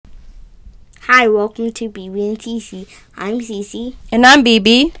Hi, welcome to BB and CC. I'm CC. And I'm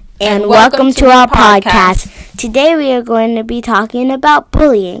BB. And welcome to our podcast. Today we are going to be talking about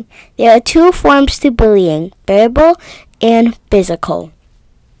bullying. There are two forms to bullying, verbal and physical.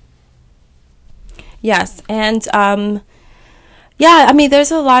 Yes, and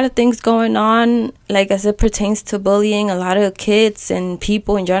there's a lot of things going on, like as it pertains to bullying. A lot of kids and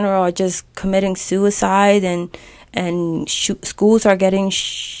people in general are just committing suicide, and schools are getting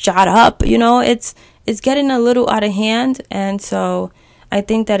shot up. It's getting a little out of hand, and so I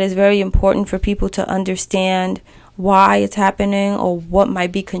think that it's very important for people to understand why it's happening or what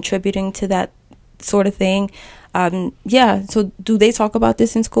might be contributing to that sort of thing. So do they talk about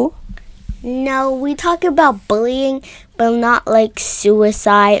this in school? No, we talk about bullying, but not like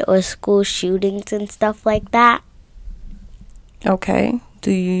suicide or school shootings and stuff like that. Okay.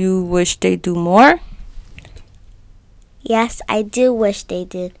 Do you wish they do more? Yes, I do wish they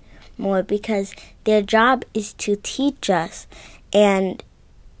did more because their job is to teach us, and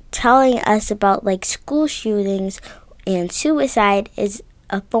telling us about like school shootings and suicide is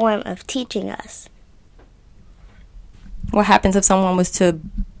a form of teaching us. What happens if someone was to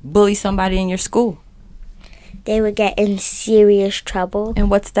bully somebody in your school? They would get in serious trouble.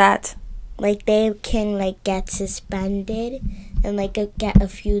 And what's that? Like they can get suspended and get a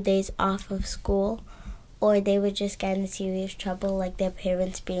few days off of school, or they would just get in serious trouble, like their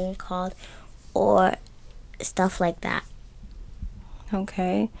parents being called or stuff like that.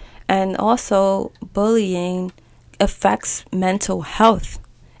 Okay. And also bullying affects mental health.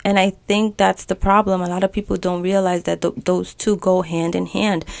 And I think that's the problem. A lot of people don't realize that those two go hand in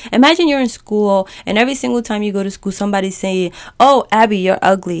hand. Imagine you're in school and every single time you go to school, somebody's saying, "Oh, Abby, you're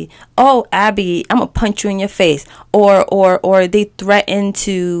ugly. Oh, Abby, I'm going to punch you in your face." Or they threaten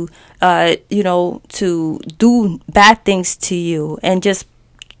to, to do bad things to you and just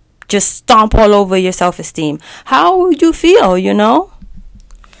stomp all over your self-esteem. How would you feel,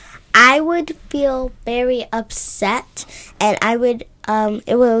 I would feel very upset, and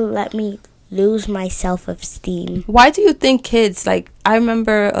it will let me lose my self-esteem. Why do you think kids, I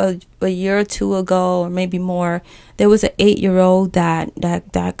remember a year or two ago, or maybe more, there was an 8-year-old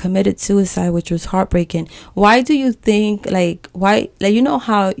that committed suicide, which was heartbreaking. Why do you think,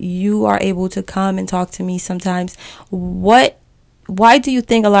 how you are able to come and talk to me sometimes? Why do you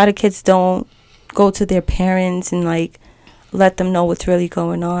think a lot of kids don't go to their parents and let them know what's really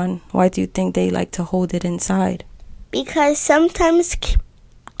going on? Why do you think they like to hold it inside? Because sometimes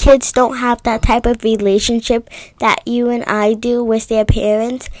kids don't have that type of relationship that you and I do with their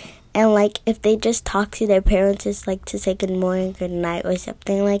parents. And if they just talk to their parents, it's to say good morning, good night, or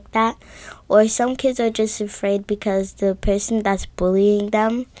something like that. Or some kids are just afraid because the person that's bullying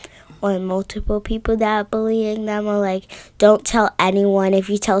them, or multiple people that are bullying them, are don't tell anyone. If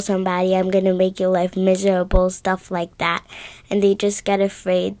you tell somebody, I'm going to make your life miserable, stuff like that. And they just get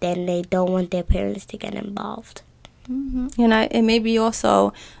afraid, then they don't want their parents to get involved. Mm-hmm. And maybe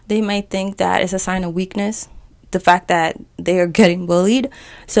also they might think that it's a sign of weakness, the fact that they are getting bullied.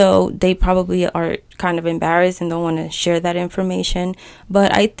 So they probably are kind of embarrassed and don't want to share that information.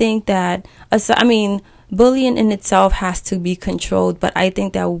 But I think that, bullying in itself has to be controlled, but I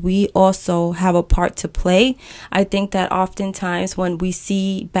think that we also have a part to play. I think that oftentimes when we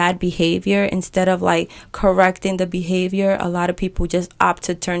see bad behavior, instead of correcting the behavior, a lot of people just opt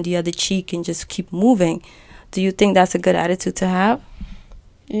to turn the other cheek and just keep moving. Do you think that's a good attitude to have?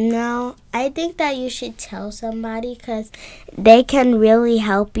 No, I think that you should tell somebody because they can really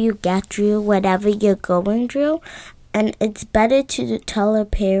help you get through whatever you're going through. And it's better to tell a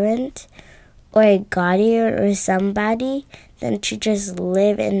parent or a guardian or somebody than to just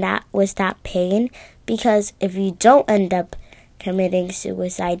live with that pain. Because if you don't end up committing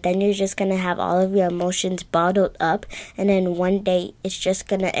suicide, then you're just going to have all of your emotions bottled up, and then one day it's just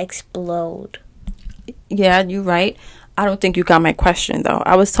going to explode. Yeah, you're right. I don't think you got my question though.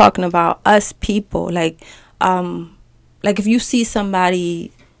 I was talking about us people. If you see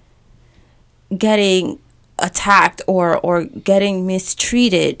somebody getting attacked or getting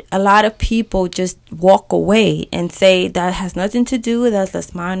mistreated, a lot of people just walk away and say that has nothing to do with us,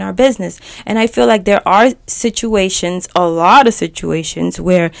 let's mind our business. And I feel like there are situations, a lot of situations,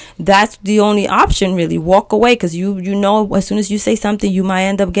 where that's the only option, really. Walk away, because you know as soon as you say something you might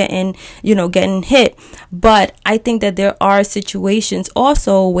end up getting hit. But I think that there are situations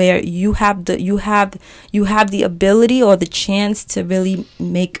also where you have the ability or the chance to really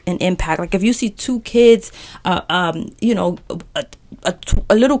make an impact. If you see two kids, a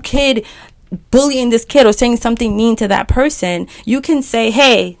little kid bullying this kid or saying something mean to that person, you can say,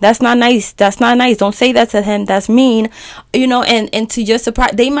 hey, that's not nice, don't say that to him, that's mean, and to your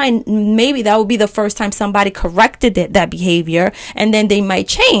surprise, maybe that would be the first time somebody corrected that behavior, and then they might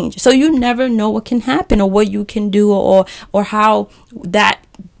change. So you never know what can happen or what you can do, or how that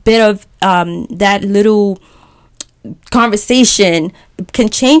bit of that little conversation can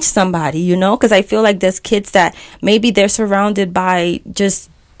change somebody, because I feel like there's kids that maybe they're surrounded by just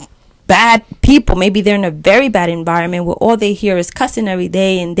bad people. Maybe they're in a very bad environment where all they hear is cussing every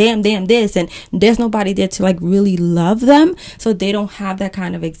day and damn this, and there's nobody there to like really love them, so they don't have that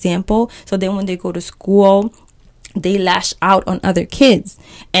kind of example. So then when they go to school, they lash out on other kids,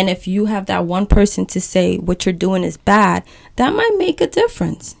 and if you have that one person to say what you're doing is bad, that might make a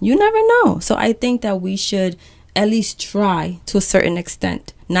difference. You never know. So I think that we should at least try to a certain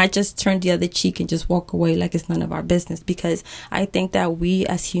extent, not just turn the other cheek and just walk away like it's none of our business, because I think that we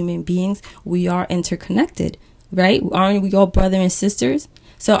as human beings, we are interconnected, right? Aren't we all brother and sisters?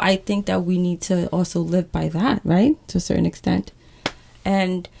 So I think that we need to also live by that, right? To a certain extent.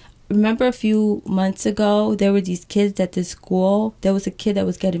 And remember a few months ago, there were these kids at this school. There was a kid that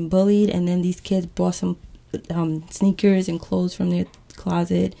was getting bullied, and then these kids brought some sneakers and clothes from their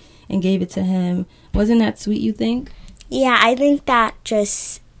closet and gave it to him. Wasn't that sweet, you think? Yeah, I think that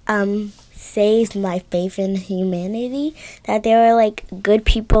just saves my faith in humanity, that there are like good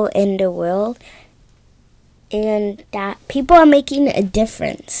people in the world, and that people are making a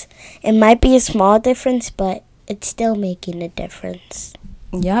difference. It might be a small difference, but it's still making a difference.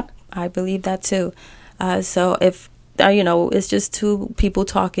 Yep, I believe that too. So if it's just two people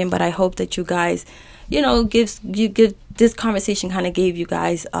talking, but I hope that you guys, give this conversation kind of gave you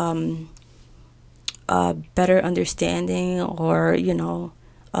guys a better understanding, or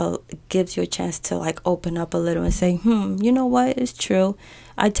gives you a chance to like open up a little and say, you know what, it's true.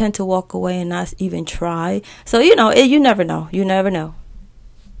 I tend to walk away and not even try. So you never know. You never know.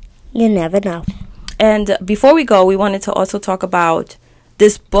 And before we go, we wanted to also talk about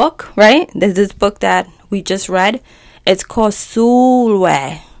this book, right? There's this book that we just read. It's called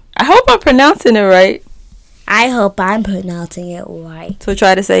Sulwe. I hope I'm pronouncing it right. I hope I'm pronouncing it right. So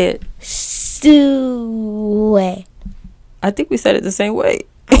try to say it. Sulwe. I think we said it the same way.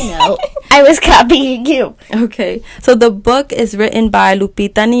 I know. I was copying you. Okay. So the book is written by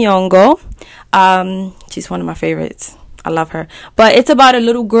Lupita Nyong'o. She's one of my favorites. I love her. But it's about a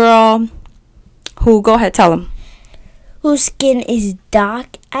little girl who, go ahead, tell them. Whose skin is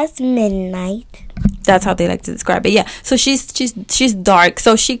dark as midnight. That's how they like to describe it. Yeah. So she's dark.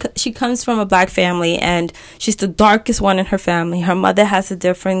 So she comes from a black family, and she's the darkest one in her family. Her mother has a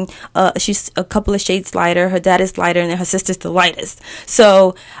different. She's a couple of shades lighter. Her dad is lighter, and then her sister's the lightest.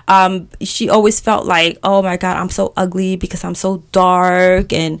 So she always felt like, oh my God, I'm so ugly because I'm so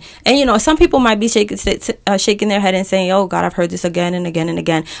dark, and some people might be shaking their head and saying, oh God, I've heard this again and again and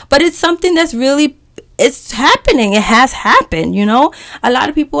again. But it's something that's really. It's happening. It has happened, A lot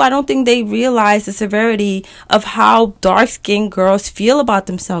of people, I don't think they realize the severity of how dark-skinned girls feel about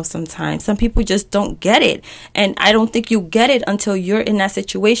themselves sometimes. Some people just don't get it. And I don't think you get it until you're in that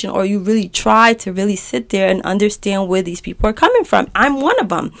situation, or you really try to really sit there and understand where these people are coming from. I'm one of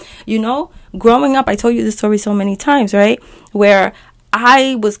them, Growing up, I told you this story so many times, right? Where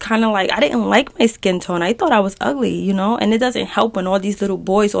I was kind of like, I didn't like my skin tone. I thought I was ugly, and it doesn't help when all these little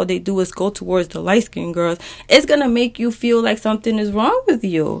boys, all they do is go towards the light-skinned girls. It's going to make you feel like something is wrong with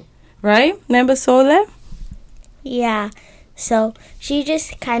you, right? Remember Sole? Yeah. So she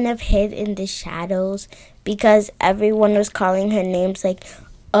just kind of hid in the shadows because everyone was calling her names like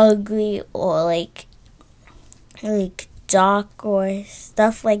ugly or like dark or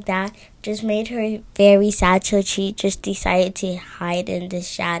stuff like that. Just made her very sad, so she just decided to hide in the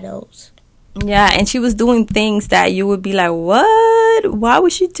shadows. Yeah, and she was doing things that you would be like, what? Why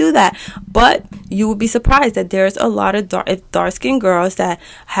would she do that? But you would be surprised that there's a lot of dark-skinned girls that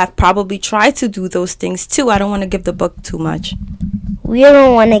have probably tried to do those things too. I don't want to give the book too much. We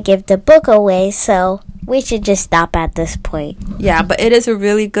don't want to give the book away, so we should just stop at this point. Yeah, but it is a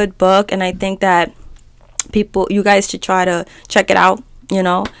really good book, and I think that you guys should try to check it out,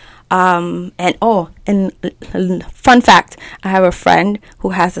 and fun fact, I have a friend who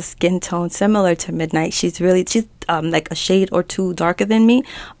has a skin tone similar to Midnight. She's like a shade or two darker than me,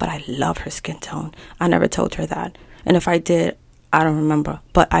 but I love her skin tone. I never told her that, and if I did, I don't remember,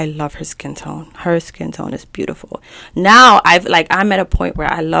 but I love her skin tone. Her skin tone is beautiful. Now I'm at a point where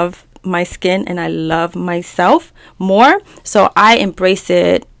I love my skin and I love myself more, so I embrace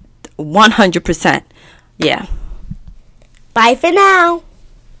it 100%. Yeah. Bye for now.